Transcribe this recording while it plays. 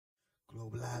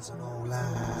Mobilizing all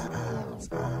lines.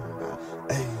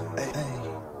 Hey, hey, hey.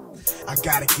 I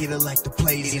gotta get it like the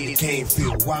players in the game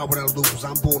feel. Why would I lose?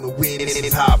 I'm born to win, this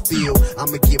is how I feel.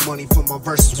 I'ma get money for my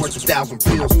verses worth 1,000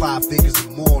 pills. 5 figures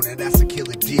or more, now that's a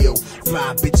killer deal.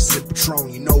 Fly bitches in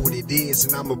Patron, you know what it is.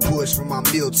 And I'ma push for my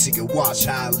meal ticket, watch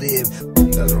how I live.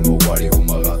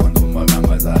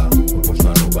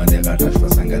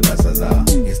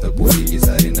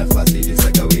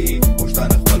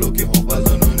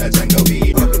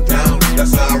 Up and down,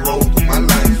 that's how I roll through my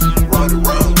life. Run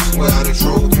around, swear I done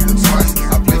drove through the twice.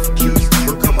 I play for keys,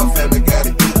 look how my family gotta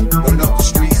eat. Run up the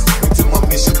streets, until my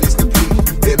mission is complete.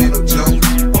 There ain't no joke,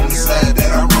 on the side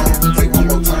that I roam. Play one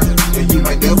more time, and you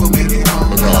might never make it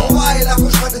home.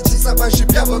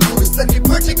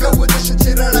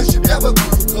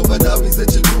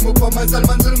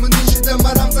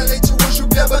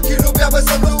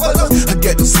 A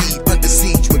ghetto seed under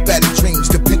siege with battered dreams,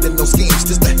 depending on schemes,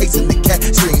 just the haze and the cat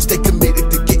streams. They committed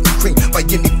to getting cream by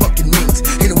any fucking means.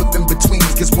 Ain't no in between,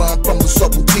 cause where I'm from was so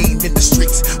routine in the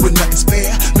streets with nothing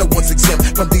spare. No one's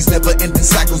exempt from these never ending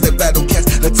cycles that